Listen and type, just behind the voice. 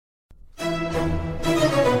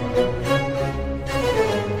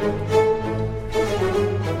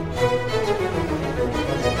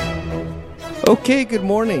Okay, good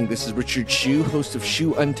morning. This is Richard Hsu, host of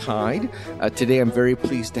Hsu Untied. Today I'm very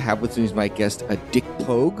pleased to have with me as my guest Dick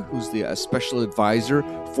Pogue, who's the special advisor,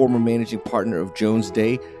 former managing partner of Jones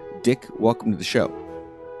Day. Dick, welcome to the show.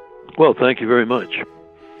 Well, thank you very much.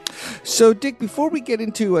 So, Dick, before we get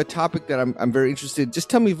into a topic that I'm very interested in, just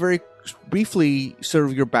tell me very briefly sort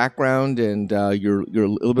of your background and your a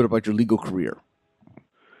little bit about your legal career.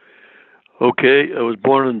 Okay, I was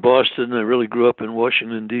born in Boston. I really grew up in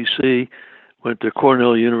Washington, D.C., went to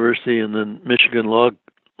Cornell University and then Michigan Law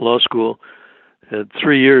School. Had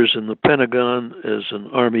 3 years in the Pentagon as an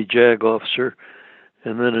Army JAG officer.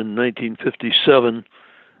 And then in 1957,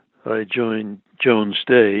 I joined Jones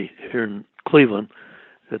Day here in Cleveland.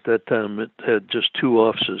 At that time, it had just two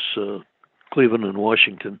offices, Cleveland and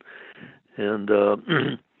Washington. And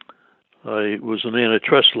I was an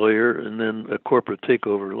antitrust lawyer and then a corporate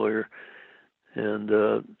takeover lawyer. And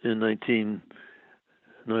in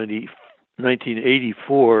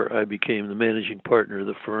 1984, I became the managing partner of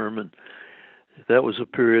the firm, and that was a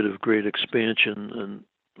period of great expansion, and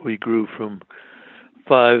we grew from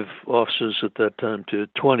 5 offices at that time to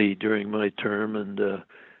 20 during my term, and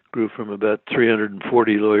grew from about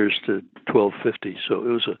 340 lawyers to 1,250. So it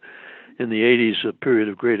was, in the 80s, a period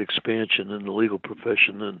of great expansion in the legal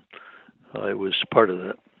profession, and I was part of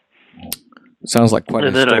that. Sounds like quite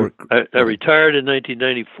a historic... And then I retired in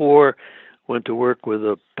 1994, went to work with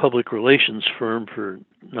a public relations firm for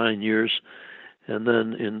 9 years, and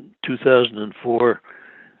then in 2004,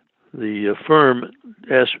 the firm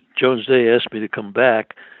Jones Day asked me to come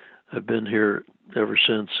back. I've been here ever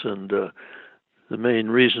since, and the main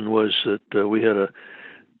reason was that we had a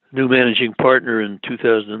new managing partner in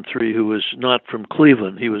 2003 who was not from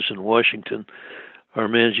Cleveland. He was in Washington. Our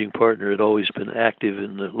managing partner had always been active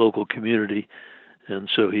in the local community, and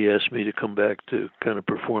so he asked me to come back to kind of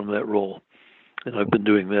perform that role. And I've been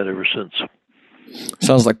doing that ever since.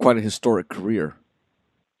 Sounds like quite a historic career.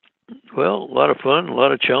 Well, a lot of fun, a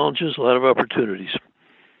lot of challenges, a lot of opportunities.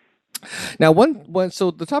 Now, so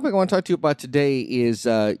the topic I want to talk to you about today is,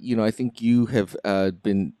 I think you have have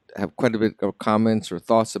quite a bit of comments or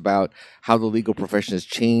thoughts about how the legal profession has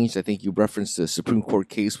changed. I think you referenced the Supreme Court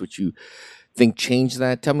case, which you think changed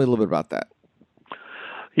that. Tell me a little bit about that.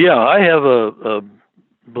 Yeah, I have a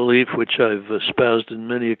belief which I've espoused in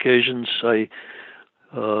many occasions. I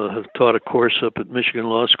have taught a course up at Michigan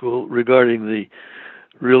Law School regarding the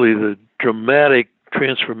dramatic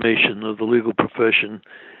transformation of the legal profession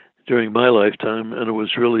during my lifetime, and it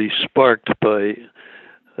was really sparked by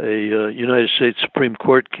a United States Supreme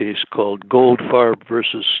Court case called Goldfarb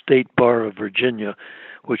versus State Bar of Virginia,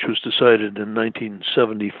 which was decided in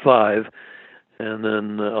 1975, and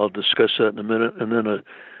then I'll discuss that in a minute, and then a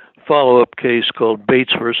follow-up case called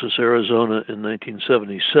Bates versus Arizona in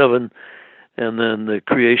 1977, and then the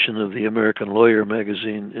creation of the American Lawyer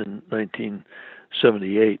magazine in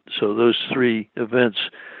 1978. So those 3 events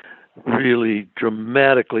really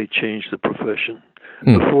dramatically changed the profession.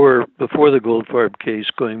 Before the Goldfarb case,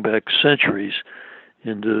 going back centuries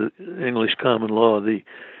into English common law, the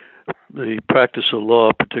practice of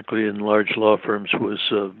law, particularly in large law firms, was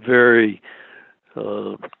very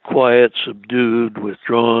quiet, subdued,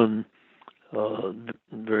 withdrawn.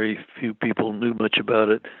 Very few people knew much about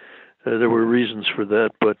it. There were reasons for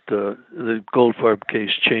that, but the Goldfarb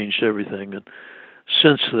case changed everything. And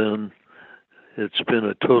since then, it's been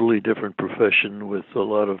a totally different profession with a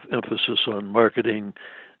lot of emphasis on marketing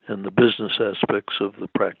and the business aspects of the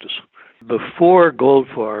practice. Before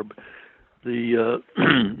Goldfarb, we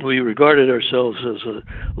regarded ourselves as a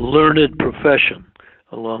learned profession,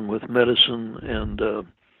 along with medicine and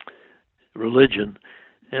religion.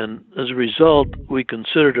 And as a result, we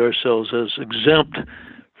considered ourselves as exempt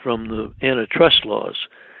from the antitrust laws.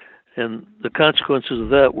 And the consequences of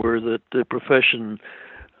that were that the profession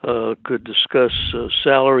could discuss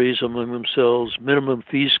salaries among themselves. Minimum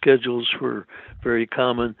fee schedules were very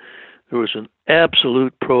common. There was an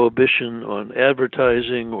absolute prohibition on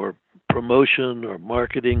advertising or promotion or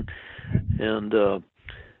marketing. And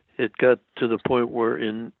it got to the point where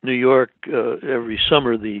in New York, every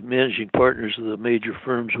summer, the managing partners of the major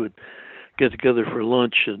firms would get together for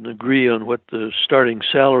lunch and agree on what the starting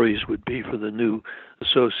salaries would be for the new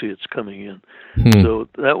associates coming in. So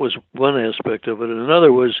that was one aspect of it. And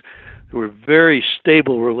another was there were very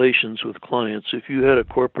stable relations with clients. If you had a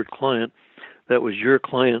corporate client, that was your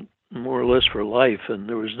client more or less for life, and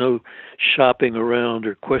there was no shopping around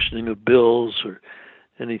or questioning of bills or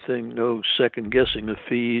anything, no second guessing of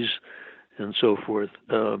fees and so forth.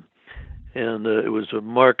 and it was a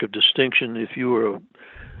mark of distinction if you were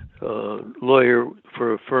a lawyer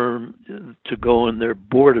for a firm to go on their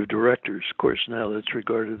board of directors. Of course, now that's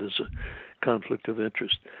regarded as a conflict of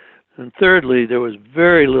interest. And thirdly, there was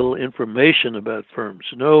very little information about firms.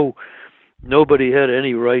 Nobody had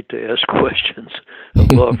any right to ask questions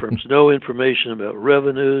of law firms. No information about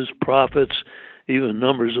revenues, profits, even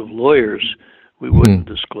numbers of lawyers we wouldn't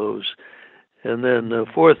disclose. And then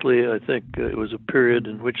fourthly, I think it was a period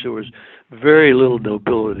in which there was very little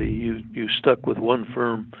nobility. You stuck with one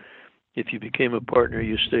firm. If you became a partner,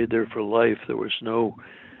 you stayed there for life. There was no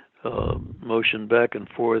motion back and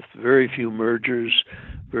forth, very few mergers,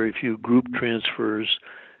 very few group transfers,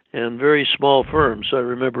 and very small firms. I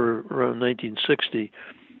remember around 1960,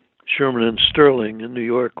 Sherman and Sterling in New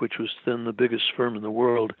York, which was then the biggest firm in the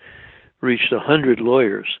world, reached 100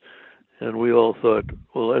 lawyers. And we all thought,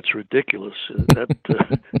 well, that's ridiculous. That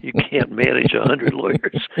you can't manage 100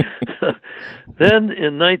 lawyers. Then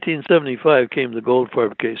in 1975 came the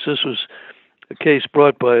Goldfarb case. This was a case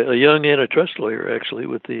brought by a young antitrust lawyer, actually,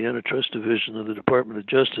 with the Antitrust Division of the Department of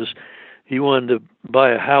Justice. He wanted to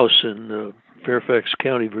buy a house in Fairfax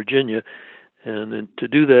County, Virginia, and to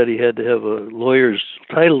do that he had to have a lawyer's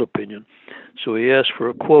title opinion. So he asked for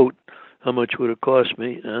a quote, how much would it cost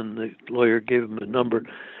me? And the lawyer gave him a number.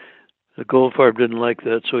 The Goldfarb didn't like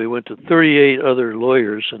that, so he went to 38 other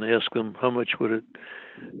lawyers and asked them how much would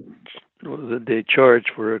they charge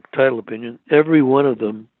for a title opinion. Every one of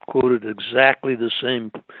them quoted exactly the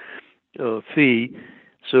same fee,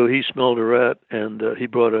 so he smelled a rat, and he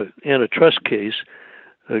brought an antitrust case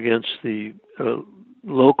against the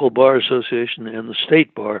local bar association and the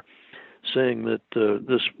state bar, saying that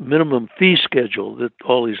this minimum fee schedule that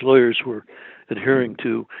all these lawyers were adhering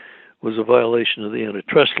to was a violation of the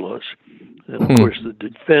antitrust laws. And of course the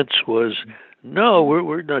defense was, no,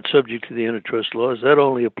 we're not subject to the antitrust laws. That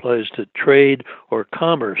only applies to trade or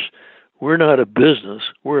commerce. We're not a business.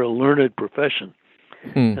 We're a learned profession.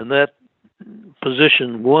 And that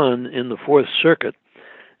position won in the Fourth Circuit.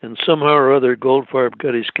 And somehow or other, Goldfarb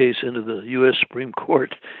got his case into the U.S. Supreme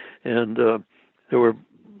Court. And there were,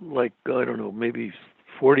 maybe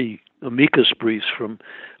 40 amicus briefs from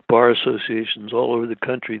bar associations all over the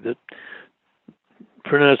country that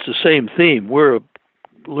pronounced the same theme. We're a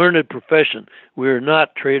learned profession. We are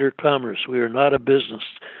not trade or commerce. We are not a business.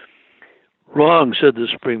 Wrong, said the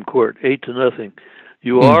Supreme Court, 8-0.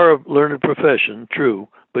 You are a learned profession, true,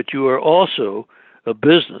 but you are also a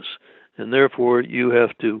business, and therefore you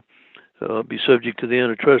have to be subject to the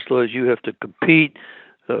antitrust laws. You have to compete.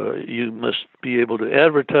 You must be able to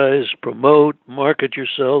advertise, promote, market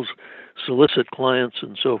yourselves, solicit clients,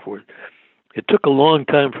 and so forth. It took a long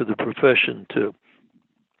time for the profession to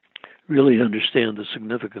really understand the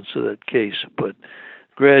significance of that case, but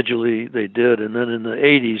gradually they did. And then in the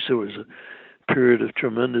 80s, there was a period of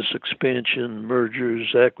tremendous expansion,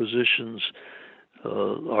 mergers, acquisitions.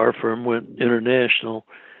 Our firm went international,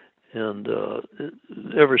 and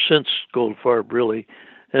ever since Goldfarb, really.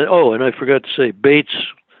 And I forgot to say,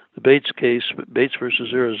 the Bates case, Bates versus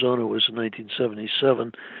Arizona, was in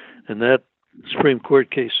 1977, and that Supreme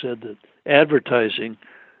Court case said that advertising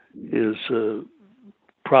is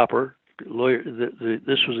proper.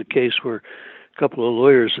 This was a case where a couple of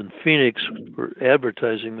lawyers in Phoenix were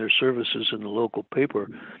advertising their services in the local paper,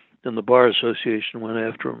 and the Bar Association went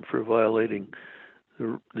after them for violating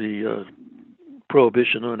the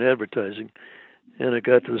prohibition on advertising. And it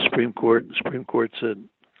got to the Supreme Court. The Supreme Court said,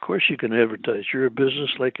 of course you can advertise. You're a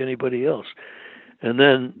business like anybody else. And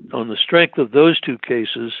then on the strength of those two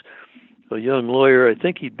cases, a young lawyer, I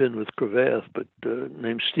think he'd been with Cravath, but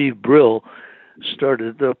named Steve Brill,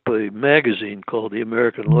 started up a magazine called The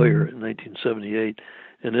American Lawyer in 1978,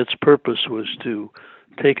 and its purpose was to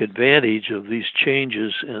take advantage of these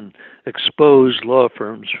changes and expose law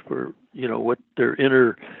firms for, what their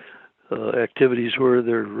inner activities were,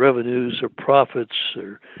 their revenues, their profits,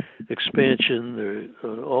 their expansion,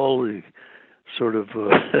 all the sort of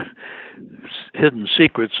hidden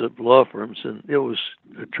secrets of law firms. And it was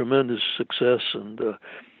a tremendous success, and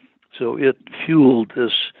so it fueled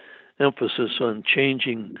this emphasis on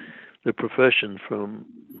changing the profession from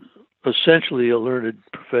essentially a learned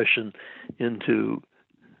profession into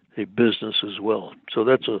a business as well. So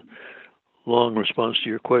that's a long response to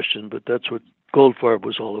your question, but that's what Goldfarb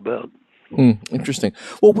was all about. Interesting.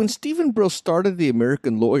 Well, when Stephen Brill started the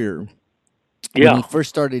American Lawyer, when he first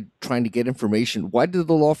started trying to get information, why did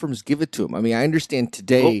the law firms give it to him? I mean, I understand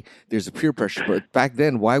today there's a peer pressure, but back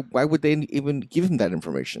then, why would they even give him that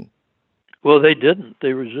information? Well, they didn't.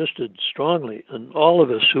 They resisted strongly, and all of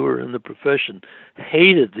us who were in the profession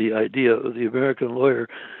hated the idea of the American Lawyer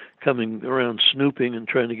coming around snooping and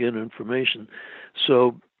trying to get information.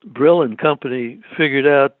 So Brill and Company figured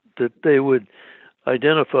out that they would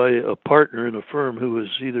identify a partner in a firm who was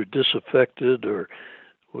either disaffected or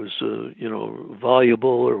was voluble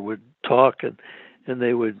or would talk, and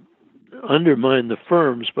they would undermine the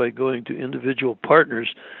firms by going to individual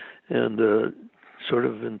partners and sort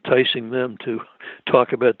of enticing them to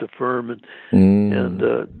talk about the firm, and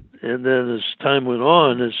then as time went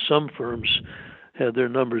on, as some firms had their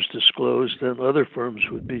numbers disclosed, then other firms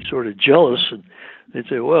would be sort of jealous, and they'd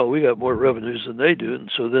say, well, we got more revenues than they do,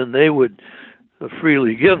 and so then they would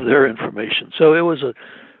freely give their information. So it was a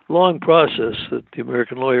long process that the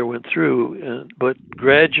American lawyer went through, but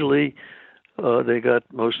gradually they got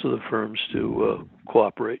most of the firms to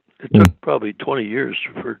cooperate. It took probably 20 years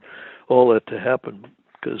for all that to happen,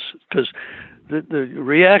 because the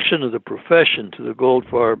reaction of the profession to the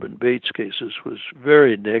Goldfarb and Bates cases was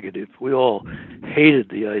very negative. We all hated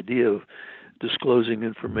the idea of disclosing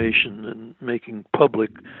information and making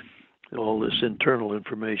public all this internal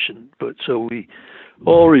information. But so we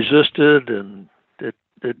all resisted, and it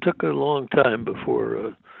took a long time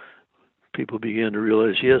before people began to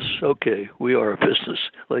realize, yes, okay, we are a business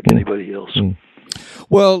like anybody else.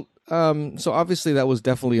 Well, so obviously that was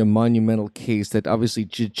definitely a monumental case that obviously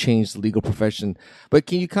did change the legal profession. But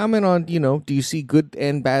can you comment on, do you see good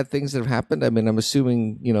and bad things that have happened? I mean, I'm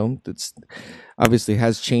assuming, that's obviously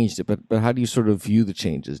has changed it, but how do you sort of view the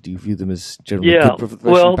changes? Do you view them as generally good for the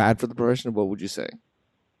profession, bad for the profession? What would you say?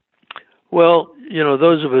 Well,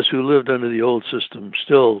 those of us who lived under the old system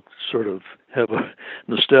still sort of have a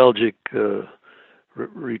nostalgic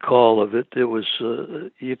recall of it. It was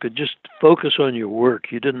you could just focus on your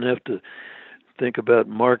work. You didn't have to think about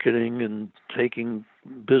marketing and taking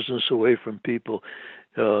business away from people.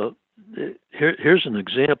 Here's an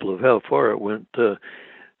example of how far it went. There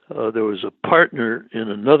was a partner in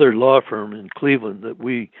another law firm in Cleveland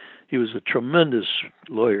he was a tremendous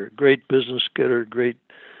lawyer, great business getter, great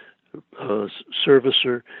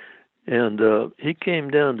servicer, and he came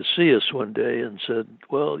down to see us one day and said,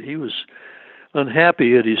 well, he was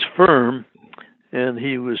unhappy at his firm, and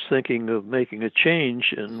he was thinking of making a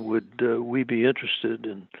change, and would we be interested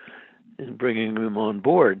in bringing him on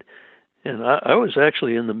board? And I was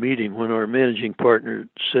actually in the meeting when our managing partner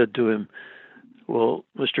said to him, well,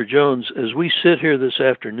 Mr. Jones, as we sit here this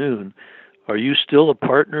afternoon, are you still a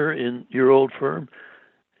partner in your old firm?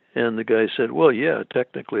 And the guy said, well, yeah,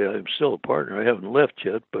 technically I'm still a partner. I haven't left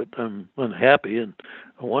yet, but I'm unhappy and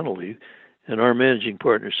I want to leave. And our managing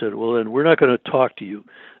partner said, well, then we're not going to talk to you.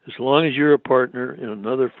 As long as you're a partner in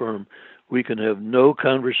another firm, we can have no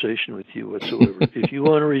conversation with you whatsoever. If you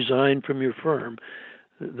want to resign from your firm,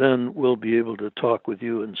 then we'll be able to talk with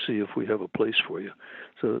you and see if we have a place for you.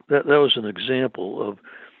 So that was an example of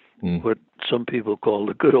what some people call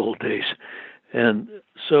the good old days. And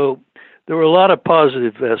so there were a lot of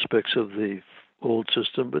positive aspects of the old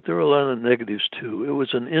system, but there were a lot of negatives too. It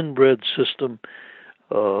was an inbred system.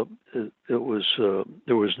 There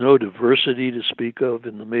was no diversity to speak of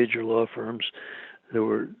in the major law firms. There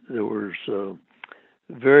was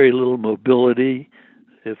very little mobility.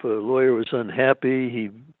 If a lawyer was unhappy,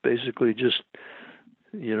 he basically just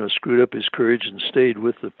screwed up his courage and stayed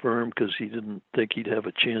with the firm because he didn't think he'd have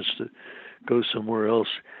a chance to go somewhere else.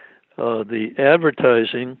 The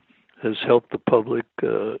advertising has helped the public,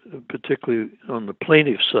 particularly on the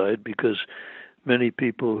plaintiff side, because many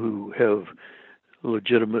people who have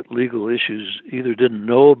legitimate legal issues either didn't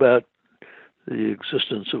know about the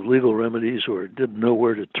existence of legal remedies or didn't know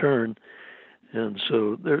where to turn. And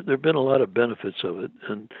so there have been a lot of benefits of it.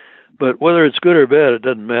 But whether it's good or bad, it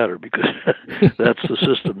doesn't matter, because that's the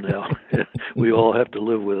system now. We all have to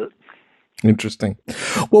live with it. Interesting.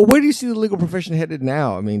 Well, where do you see the legal profession headed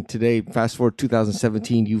now? I mean, today, fast forward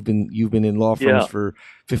 2017, you've been in law firms for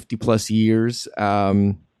 50 plus years. Where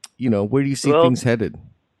do you see things headed?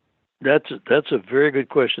 That's a very good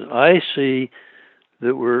question. I see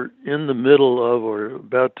that we're in the middle of, or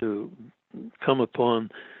about to come upon,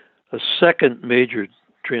 a second major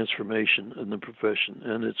transformation in the profession,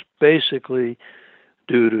 and it's basically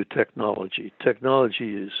due to technology.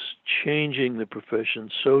 Technology is changing the profession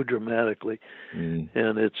so dramatically,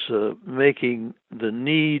 and it's making the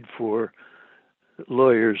need for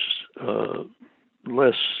lawyers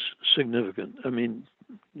less significant. I mean,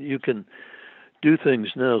 you can do things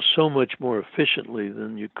now so much more efficiently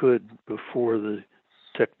than you could before the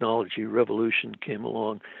technology revolution came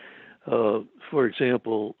along. For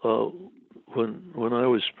example, when I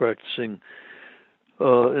was practicing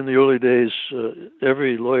in the early days,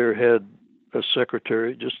 every lawyer had a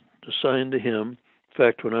secretary just assigned to him. In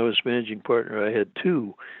fact, when I was managing partner, I had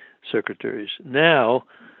 2 secretaries. Now,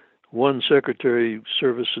 one secretary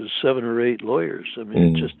services 7 or 8 lawyers. I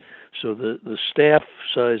mean, it just so the staff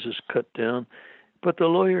size is cut down, but the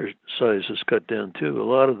lawyer size is cut down too. A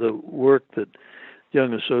lot of the work that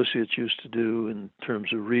young associates used to do in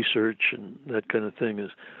terms of research and that kind of thing is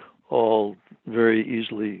all very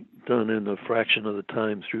easily done in a fraction of the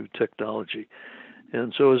time through technology.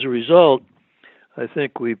 And so as a result, I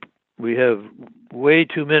think we have way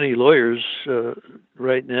too many lawyers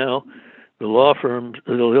right now. The law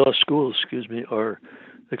schools, are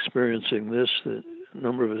experiencing this. The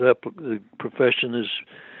number of the profession is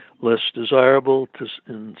less desirable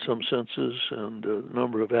in some senses, and the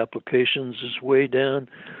number of applications is way down.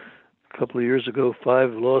 A couple of years ago,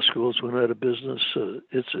 5 law schools went out of business.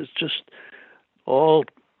 It's just all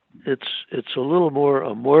it's a little more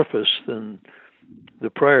amorphous than the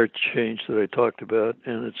prior change that I talked about,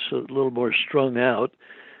 and it's a little more strung out.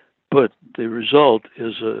 But the result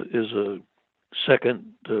is a second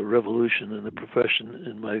revolution in the profession,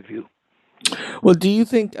 in my view. Well, do you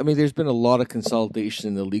think, I mean, there's been a lot of consolidation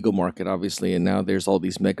in the legal market, obviously, and now there's all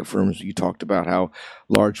these mega firms. You talked about how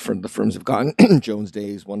large the firms have gotten. Jones Day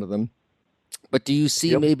is one of them. But do you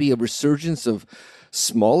see maybe a resurgence of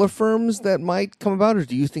smaller firms that might come about, or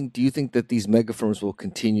do you think that these mega firms will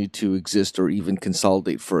continue to exist or even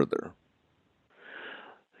consolidate further?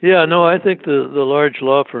 Yeah, no, I think the large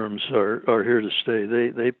law firms are here to stay.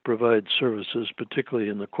 They provide services, particularly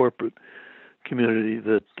in the corporate community,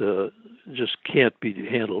 that just can't be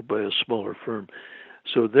handled by a smaller firm.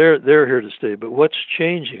 So they're here to stay. But what's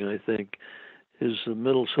changing, I think, is the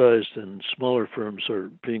middle-sized and smaller firms are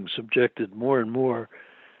being subjected more and more.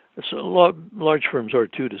 So large firms are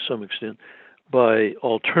too, to some extent, by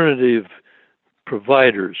alternative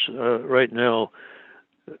providers. Right now,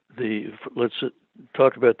 let's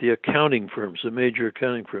talk about the accounting firms, the major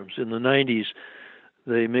accounting firms. In the 90s,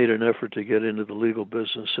 they made an effort to get into the legal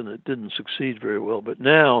business, and it didn't succeed very well. But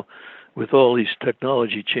now, with all these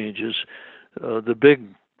technology changes, the big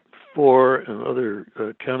 4 and other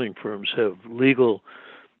accounting firms have legal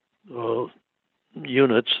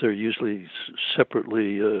units. They're usually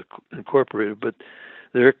separately incorporated, but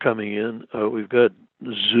they're coming in. We've got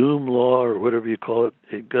Zoom law, or whatever you call it.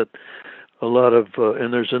 They've got a lot of,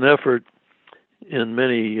 and there's an effort in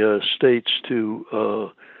many states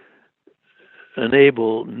to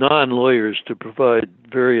enable non-lawyers to provide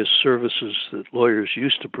various services that lawyers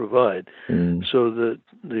used to provide. So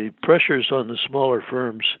the pressures on the smaller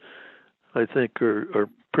firms, I think, are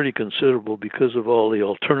pretty considerable because of all the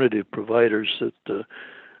alternative providers that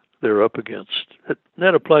they're up against.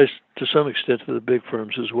 That applies to some extent to the big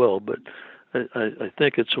firms as well, but I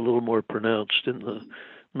think it's a little more pronounced in the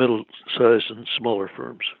middle-sized and smaller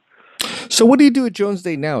firms. So what do you do at Jones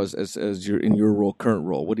Day now as you're in your current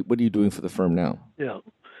role? What are you doing for the firm now? Yeah.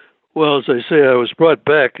 Well, as I say, I was brought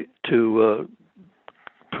back to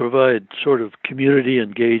provide sort of community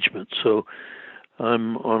engagement. So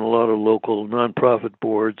I'm on a lot of local nonprofit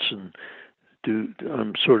boards and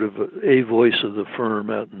I'm sort of a voice of the firm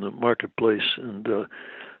out in the marketplace. And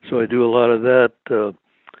so I do a lot of that.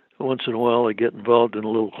 Once in a while, I get involved in a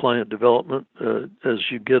little client development.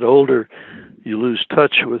 As you get older, you lose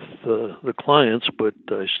touch with the clients, but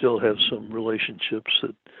I still have some relationships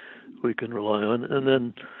that we can rely on. And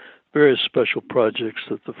then various special projects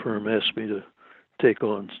that the firm asks me to take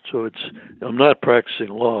on. So I'm not practicing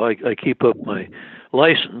law. I keep up my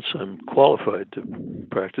license. I'm qualified to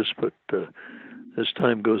practice, but as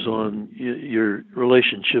time goes on, your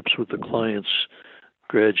relationships with the clients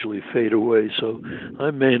gradually fade away. So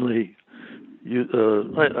I'm mainly,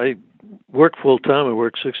 I work full time. I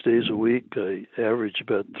work 6 days a week. I average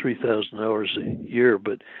about 3,000 hours a year,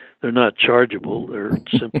 but they're not chargeable. They're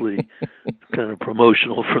simply kind of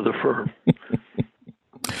promotional for the firm.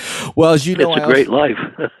 Well, as you know, it's a great life.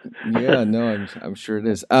 Yeah, no, I'm sure it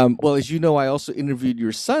is. Well, as you know, I also interviewed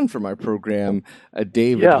your son for my program,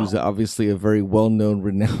 David, who's obviously a very well-known,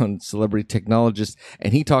 renowned celebrity technologist,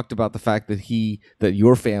 and he talked about the fact that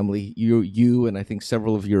your family, you, and I think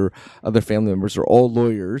several of your other family members are all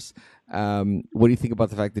lawyers. What do you think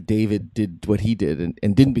about the fact that David did what he did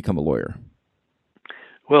and didn't become a lawyer?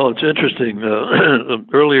 Well, it's interesting.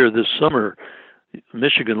 Earlier this summer,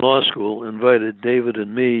 Michigan Law School invited David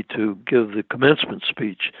and me to give the commencement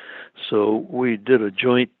speech. So we did a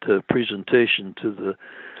joint presentation to the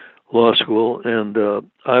law school, and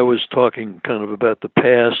I was talking kind of about the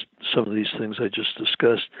past, some of these things I just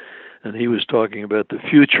discussed, and he was talking about the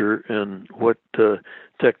future and what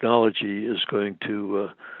technology is going to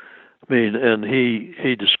mean. And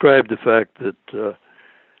he described the fact that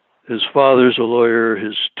his father's a lawyer,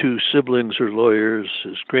 his 2 siblings are lawyers,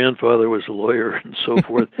 his grandfather was a lawyer, and so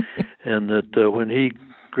forth, and that when he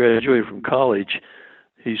graduated from college,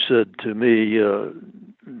 he said to me,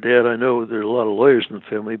 Dad, I know there are a lot of lawyers in the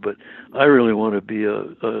family, but I really want to be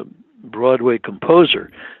a Broadway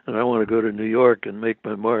composer, and I want to go to New York and make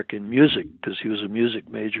my mark in music, because he was a music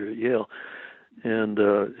major at Yale. And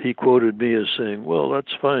he quoted me as saying, well,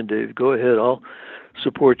 that's fine, Dave. Go ahead. I'll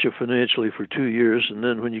support you financially for 2 years, and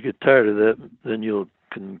then when you get tired of that, then you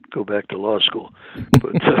can go back to law school.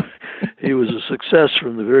 But he was a success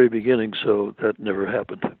from the very beginning, so that never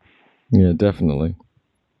happened. Yeah, definitely.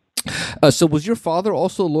 So was your father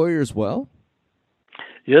also a lawyer as well?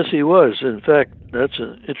 Yes, he was. In fact, that's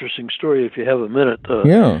an interesting story if you have a minute.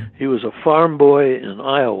 Yeah. He was a farm boy in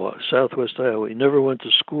Iowa, southwest Iowa. He never went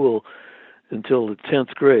to school until the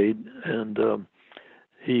 10th grade, and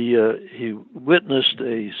he witnessed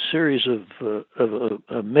a series of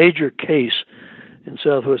a major case in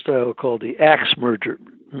southwest Iowa called the axe murder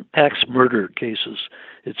cases.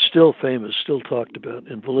 It's still famous, still talked about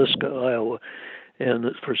in Villisca, Iowa. And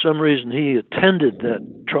for some reason, he attended that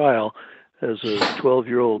trial as a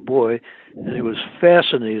 12-year-old boy, and he was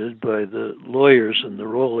fascinated by the lawyers and the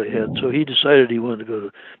role they had. So he decided he wanted to go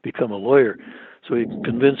to become a lawyer. So he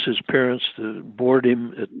convinced his parents to board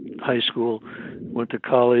him at high school, went to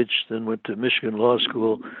college, then went to Michigan Law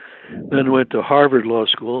School, then went to Harvard Law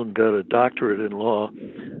School and got a doctorate in law.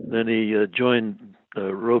 Then he joined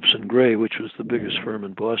Ropes and Gray, which was the biggest firm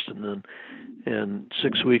in Boston then. And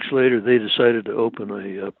 6 weeks later, they decided to open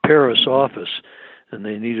a Paris office, and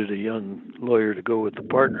they needed a young lawyer to go with the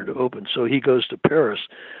partner to open. So he goes to Paris.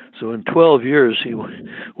 So in 12 years, he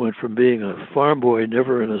went from being a farm boy,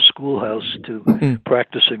 never in a schoolhouse, to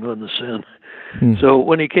practicing on the Seine. So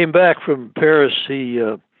when he came back from Paris, he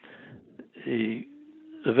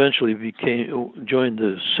eventually joined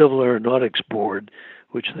the Civil Aeronautics Board,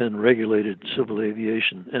 which then regulated civil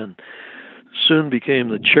aviation, and soon became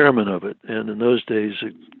the chairman of it. And in those days,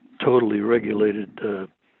 it totally regulated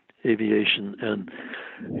aviation. And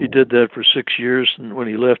he did that for 6 years. And when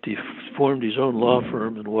he left, he formed his own law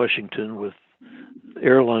firm in Washington with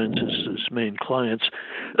airlines as his main clients.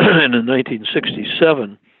 And in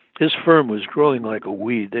 1967, his firm was growing like a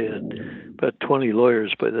weed. They had about 20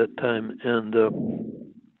 lawyers by that time. And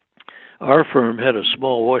our firm had a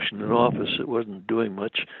small Washington office that wasn't doing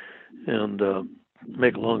much. And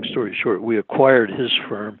make a long story short, we acquired his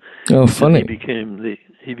firm. Oh, funny. And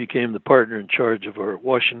he became the partner in charge of our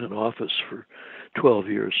Washington office for 12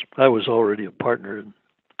 years. I was already a partner in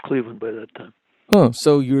Cleveland by that time. Oh,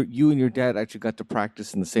 so you and your dad actually got to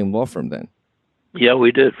practice in the same law firm then? Yeah,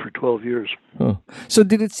 we did for 12 years. Oh. So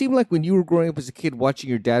did it seem like when you were growing up as a kid,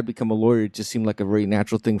 watching your dad become a lawyer, it just seemed like a very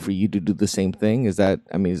natural thing for you to do the same thing? Is that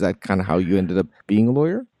kind of how you ended up being a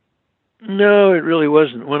lawyer? No, it really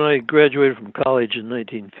wasn't. When I graduated from college in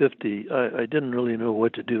 1950, I didn't really know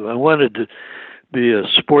what to do. I wanted to be a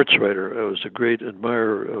sports writer. I was a great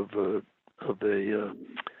admirer of a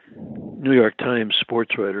New York Times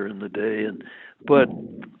sports writer in the day, but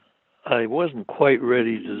I wasn't quite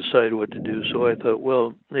ready to decide what to do. So I thought,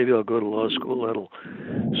 well, maybe I'll go to law school. That'll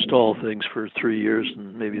stall things for 3 years,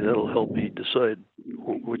 and maybe that'll help me decide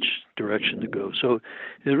which direction to go. So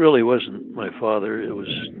it really wasn't my father. It was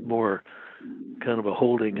more kind of a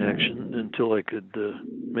holding action until I could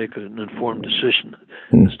make an informed decision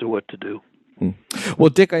as to what to do. Well,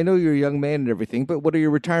 Dick, I know you're a young man and everything, but what are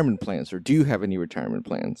your retirement plans, or do you have any retirement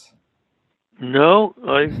plans? No,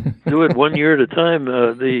 I do it 1 year at a time.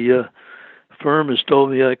 The firm has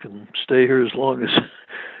told me I can stay here as long as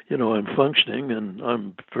I'm functioning, and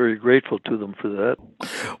I'm very grateful to them for that.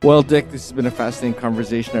 Well, Dick, this has been a fascinating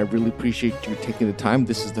conversation. I really appreciate you taking the time.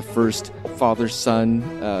 This is the first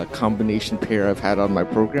father-son combination pair I've had on my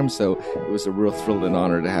program, so it was a real thrill and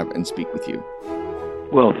honor to have and speak with you.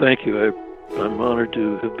 Well, thank you. I'm honored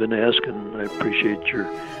to have been asked, and I appreciate your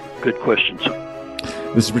good questions.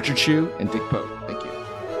 This is Richard Hsu and Dick Pogue. Thank you.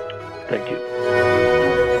 Thank you.